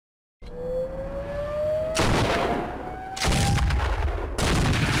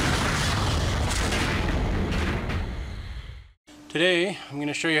Today I'm going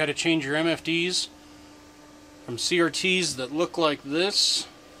to show you how to change your MFDs from CRTs that look like this,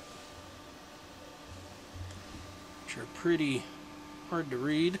 which are pretty hard to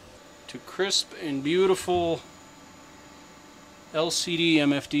read, to crisp and beautiful LCD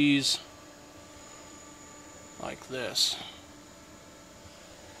MFDs like this.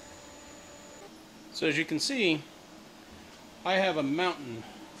 So as you can see, I have a mountain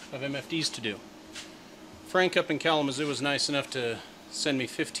of MFDs to do. Frank up in Kalamazoo was nice enough to send me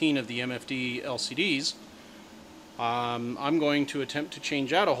 15 of the MFD LCDs. I'm going to attempt to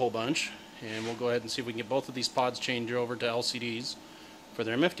change out a whole bunch, and we'll go ahead and see if we can get both of these pods changed over to LCDs for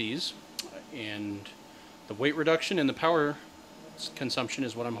their MFDs. And the weight reduction and the power consumption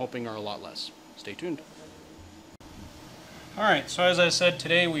is what I'm hoping are a lot less. Stay tuned. Alright, so as I said,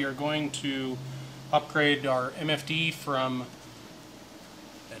 today we are going to upgrade our MFD from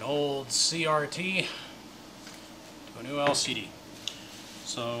an old CRT to a new LCD.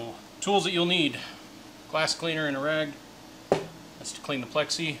 So, tools that you'll need: glass cleaner and a rag. That's to clean the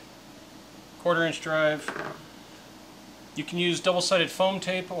plexi. 1/4-inch drive. You can use double-sided foam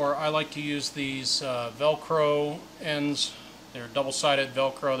tape, or I like to use these Velcro ends. They're double-sided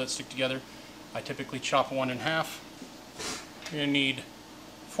Velcro that stick together. I typically chop one in half. You're going to need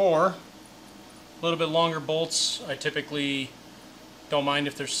 4 a little bit longer bolts. I typically don't mind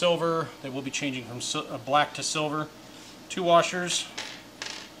if they're silver. They will be changing from black to silver. 2 washers.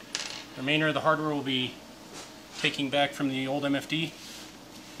 The remainder of the hardware will be taking back from the old MFD.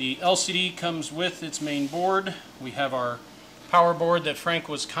 The LCD comes with its main board. We have our power board that Frank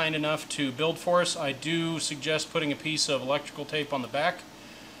was kind enough to build for us. I do suggest putting a piece of electrical tape on the back.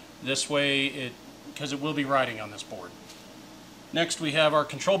 This way, because it will be riding on this board. Next, we have our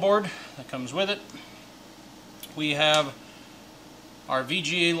control board that comes with it. We have our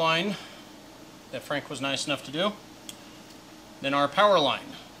VGA line that Frank was nice enough to do. Then our power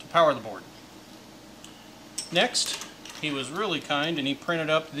line to power the board. Next, he was really kind and he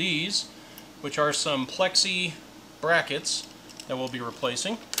printed up these, which are some plexi brackets that we'll be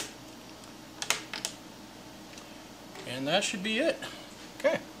replacing. And that should be it.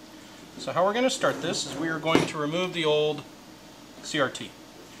 Okay, so how we're going to start this is we are going to remove the old CRT.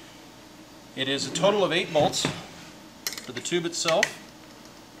 It is a total of 8 bolts for the tube itself.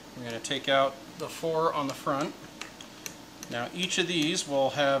 We're going to take out the 4 on the front. Now each of these will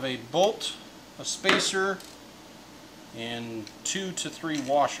have a bolt, a spacer, and 2 to 3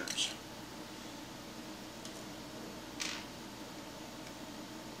 washers.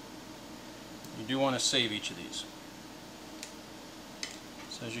 You do want to save each of these.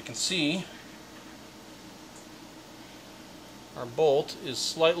 So as you can see, our bolt is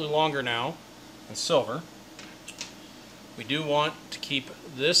slightly longer now and silver. We do want to keep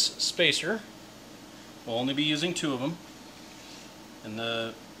this spacer. We'll only be using 2 of them. And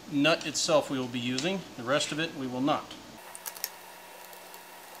the nut itself we will be using. The rest of it we will not.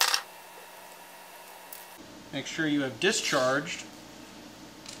 Make sure you have discharged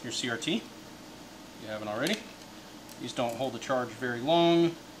your CRT if you haven't already. These don't hold the charge very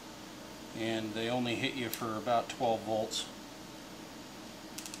long, and they only hit you for about 12 volts.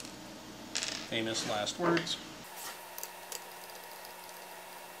 Famous last words.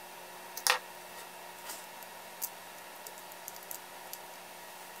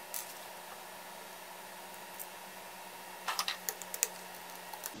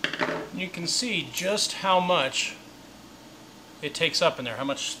 You can see just how much it takes up in there, how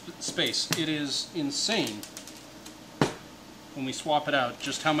much space. It is insane when we swap it out,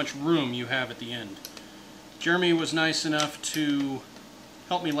 just how much room you have at the end. Jeremy was nice enough to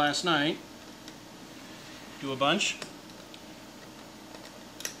help me last night do a bunch.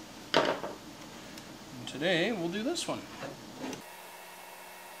 And today we'll do this one.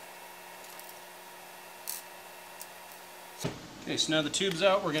 Okay, so now the tube's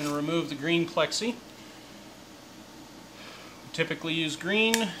out, we're going to remove the green plexi. We typically use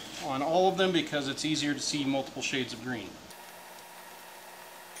green on all of them because it's easier to see multiple shades of green.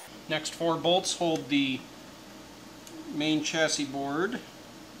 Next 4 bolts hold the main chassis board.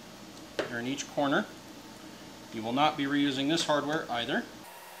 They're in each corner. You will not be reusing this hardware either.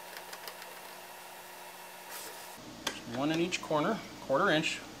 Just 1 in each corner, 1/4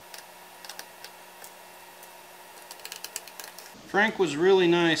 inch. Frank was really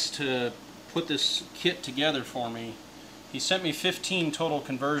nice to put this kit together for me. He sent me 15 total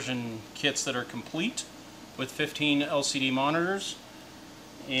conversion kits that are complete with 15 LCD monitors,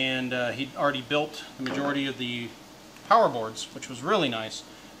 and he'd already built the majority of the power boards, which was really nice,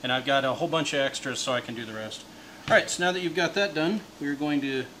 and I've got a whole bunch of extras so I can do the rest. Alright, so now that you've got that done, we're going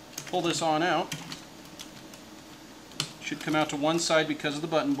to pull this on out. Should come out to one side because of the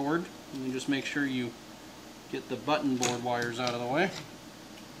button board. And then just make sure you get the button board wires out of the way.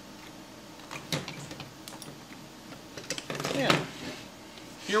 And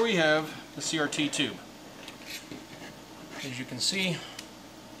here we have the CRT tube. As you can see,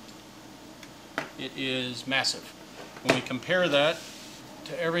 it is massive. When we compare that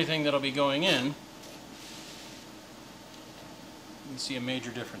to everything that'll be going in, you can see a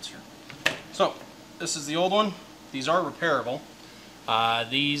major difference here. So, this is the old one. These are repairable.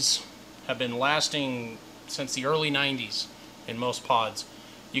 These have been lasting since the early 90s in most pods.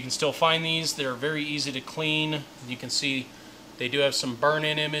 You can still find these. They're very easy to clean. You can see they do have some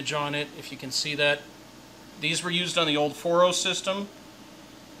burn-in image on it, if you can see that. These were used on the old 4.0 system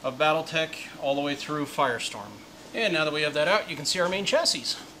of Battletech all the way through Firestorm. And now that we have that out, you can see our main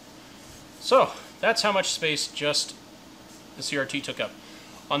chassis. So, that's how much space just the CRT took up.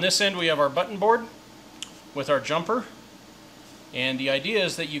 On this end we have our button board with our jumper, and the idea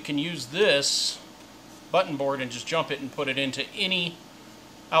is that you can use this button board and just jump it and put it into any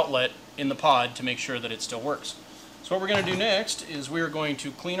outlet in the pod to make sure that it still works. So what we're going to do next is we're going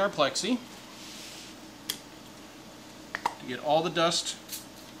to clean our plexi to get all the dust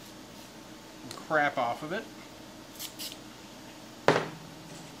and crap off of it.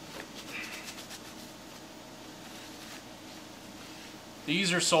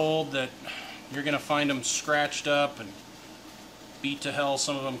 These are sold that you're going to find them scratched up and beat to hell.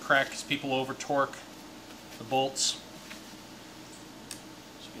 Some of them crack because people over torque the bolts.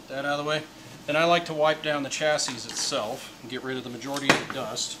 So get that out of the way. Then I like to wipe down the chassis itself and get rid of the majority of the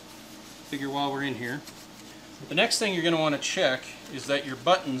dust. Figure while we're in here. The next thing you're going to want to check is that your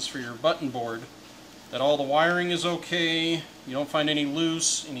buttons for your button board, that all the wiring is okay, you don't find any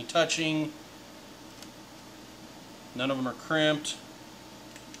loose, any touching, none of them are crimped.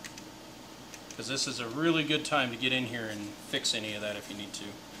 Because this is a really good time to get in here and fix any of that if you need to.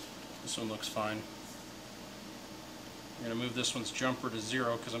 This one looks fine. I'm going to move this one's jumper to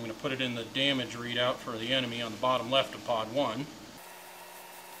 0 because I'm going to put it in the damage readout for the enemy on the bottom left of pod 1.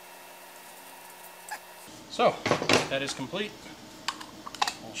 So, that is complete.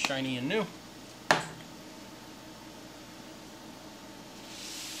 All shiny and new.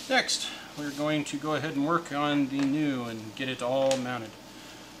 Next, we're going to go ahead and work on the new and get it all mounted.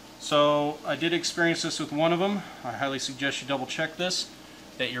 So I did experience this with one of them. I highly suggest you double check this.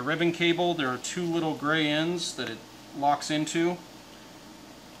 That your ribbon cable, there are two little gray ends that it locks into.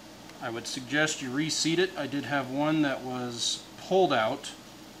 I would suggest you reseat it. I did have one that was pulled out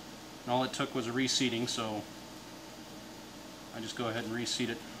and all it took was a reseating, so I just go ahead and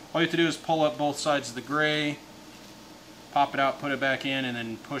reseat it. All you have to do is pull up both sides of the gray, pop it out, put it back in, and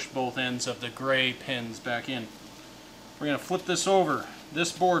then push both ends of the gray pins back in. We're going to flip this over.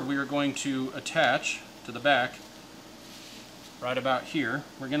 This board we are going to attach to the back right about here.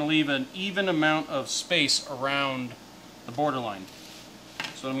 We're going to leave an even amount of space around the borderline.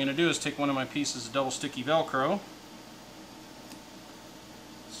 So what I'm going to do is take one of my pieces of double sticky Velcro,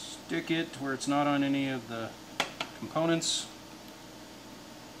 stick it where it's not on any of the components,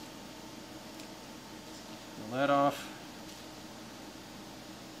 pull that off.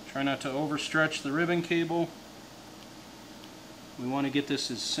 Try not to overstretch the ribbon cable. We want to get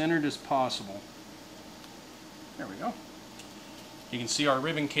this as centered as possible. There we go. You can see our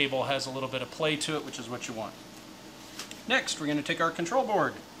ribbon cable has a little bit of play to it, which is what you want. Next, we're going to take our control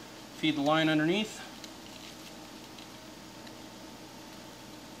board, feed the line underneath.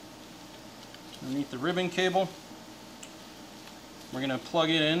 Underneath the ribbon cable. We're going to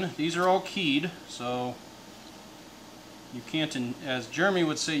plug it in. These are all keyed, so you can't, as Jeremy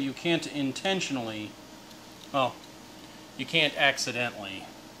would say, you can't intentionally, well, you can't accidentally,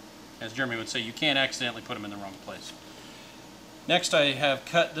 as Jeremy would say, you can't accidentally put them in the wrong place. Next I have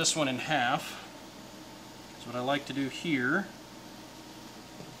cut this one in half. So what I like to do here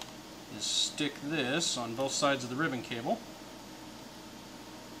is stick this on both sides of the ribbon cable.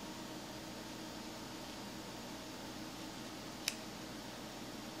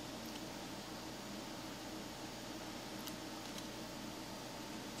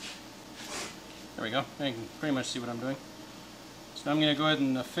 There we go. Now you can pretty much see what I'm doing. So now I'm going to go ahead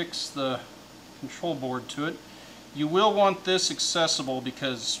and affix the control board to it. You will want this accessible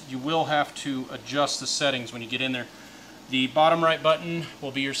because you will have to adjust the settings when you get in there. The bottom right button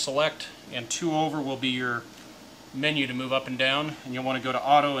will be your select, and 2 over will be your menu to move up and down, and you'll want to go to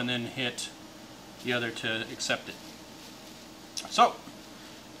auto and then hit the other to accept it. So,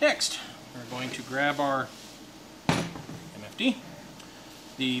 next we're going to grab our MFD.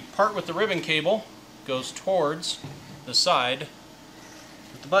 The part with the ribbon cable goes towards the side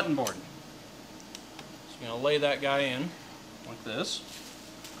with the button board. So you're going to lay that guy in. like this.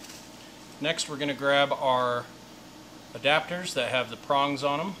 Next we're going to grab our adapters that have the prongs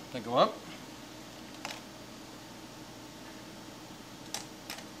on them that go up.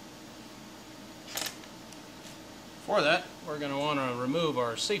 For that, we're going to want to remove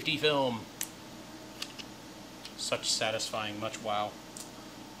our safety film. Such satisfying, much wow.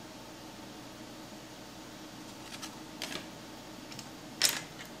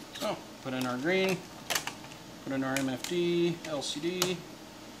 So, put in our green, put in our MFD, LCD,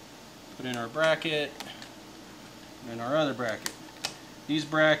 put in our bracket, put in our other bracket. These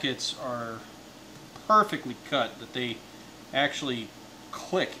brackets are perfectly cut that they actually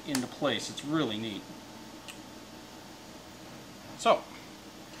click into place. It's really neat. So,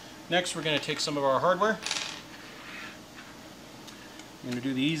 next we're going to take some of our hardware. I'm going to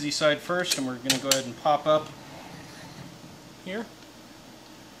do the easy side first, and we're going to go ahead and pop up here.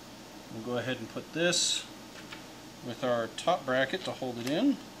 We'll go ahead and put this with our top bracket to hold it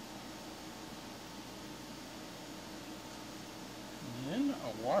in. And then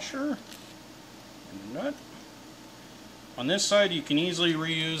a washer and a nut. On this side you can easily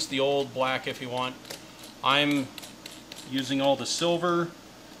reuse the old black if you want. I'm using all the silver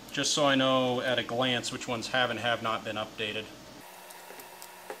just so I know at a glance which ones have and have not been updated.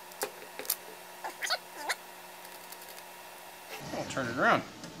 I'll turn it around.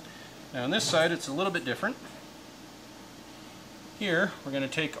 Now on this side it's a little bit different. Here we're going to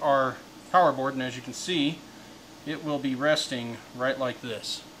take our power board, and as you can see it will be resting right like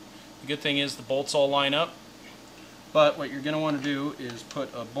this. The good thing is the bolts all line up, but what you're going to want to do is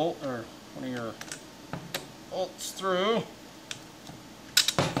put a bolt or one of your bolts through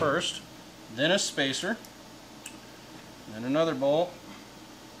first, then a spacer, then another bolt,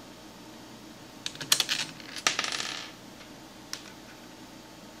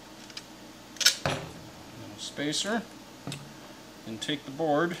 spacer, and take the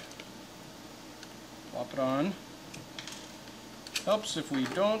board, plop it on. Helps if we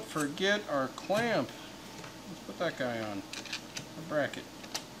don't forget our clamp. Let's put that guy on, our bracket.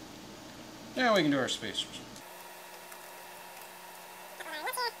 Now we can do our spacers.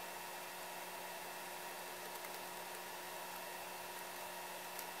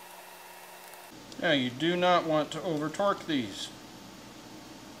 Now you do not want to over torque these.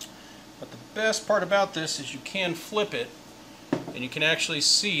 But the best part about this is you can flip it and you can actually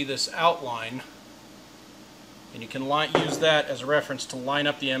see this outline, and you can use that as a reference to line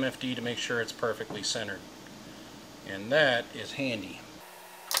up the MFD to make sure it's perfectly centered. And that is handy.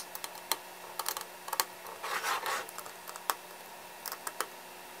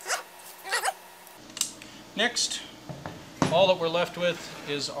 Next, all that we're left with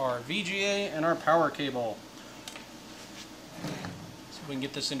is our VGA and our power cable. We can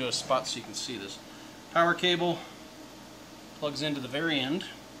get this into a spot so you can see this. Power cable plugs into the very end.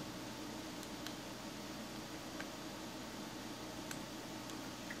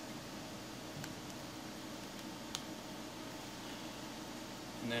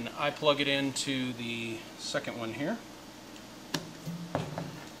 And then I plug it into the second one here.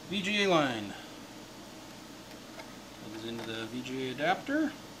 VGA line plugs into the VGA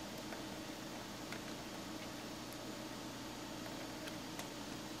adapter.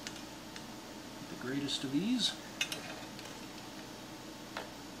 Greatest of ease.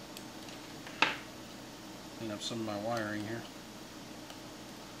 Clean up some of my wiring here.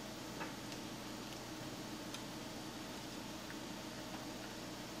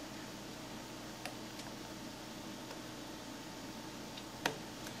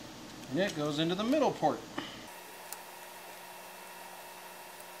 And it goes into the middle port.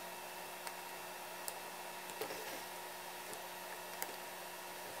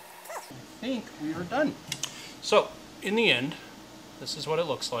 I think we are done. So, in the end, this is what it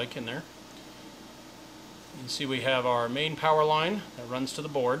looks like in there. You can see we have our main power line that runs to the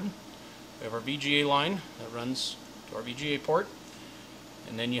board. We have our VGA line that runs to our VGA port.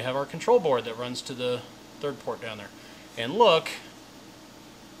 And then you have our control board that runs to the third port down there. And look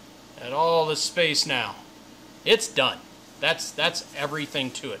at all this space now. It's done. That's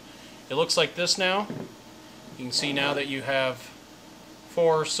everything to it. It looks like this now. You can see now that you have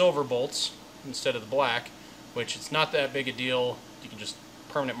 4 silver bolts instead of the black, which it's not that big a deal. You can just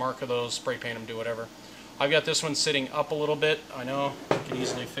permanent marker those, spray paint them, do whatever. I've got this one sitting up a little bit. I know I can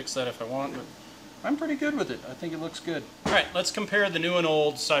easily fix that if I want, but I'm pretty good with it. I think it looks good. Alright, let's compare the new and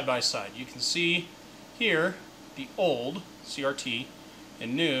old side by side. You can see here the old CRT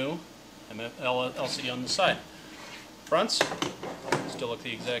and new LCD on the side. Fronts still look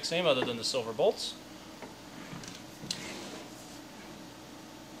the exact same other than the silver bolts.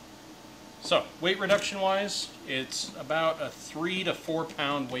 So weight reduction wise, it's about a 3 to 4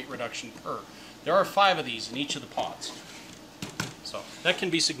 pound weight reduction per. There are 5 of these in each of the pods. So that can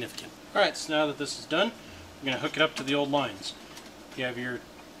be significant. Alright, so now that this is done, we're going to hook it up to the old lines. You have your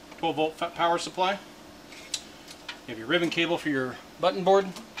 12 volt power supply, you have your ribbon cable for your button board,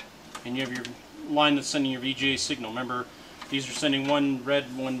 and you have your line that's sending your VGA signal. Remember, these are sending one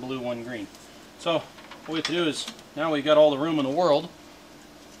red, one blue, one green. So what we have to do is, now we've got all the room in the world,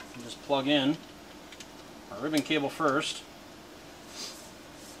 we just plug in our ribbon cable first,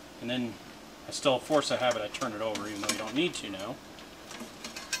 and then I still force a habit, I turn it over even though you don't need to now.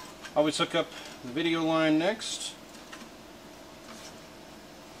 Always hook up the video line next.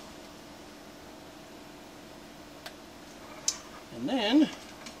 And then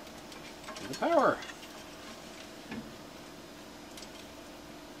do the power.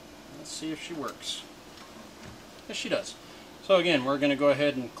 Let's see if she works. Yes, she does. So again, we're going to go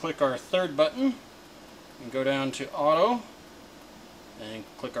ahead and click our third button and go down to auto and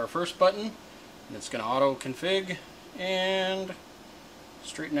click our first button, and it's going to auto config and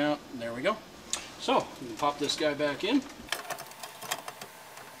straighten out. There we go. So we can pop this guy back in.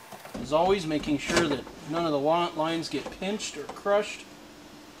 As always, making sure that none of the lines get pinched or crushed.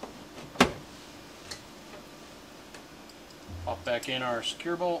 Pop back in our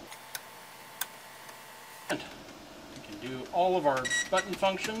secure bolt. And we can do all of our button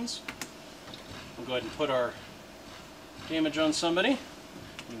functions. We'll go ahead and put our damage on somebody.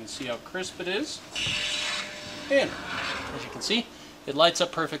 You can see how crisp it is. And as you can see, it lights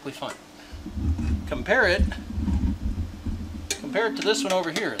up perfectly fine. Compare it to this one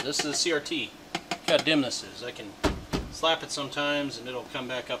over here. This is a CRT. Look how dim this is. I can slap it sometimes and it'll come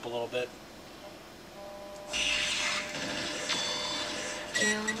back up a little bit.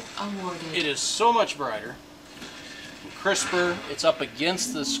 Kill awarded. It is so much brighter and crisper. It's up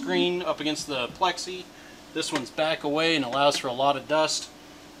against the screen, up against the plexi. This one's back away and allows for a lot of dust.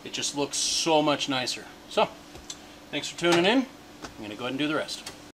 It just looks so much nicer. So, thanks for tuning in. I'm going to go ahead and do the rest.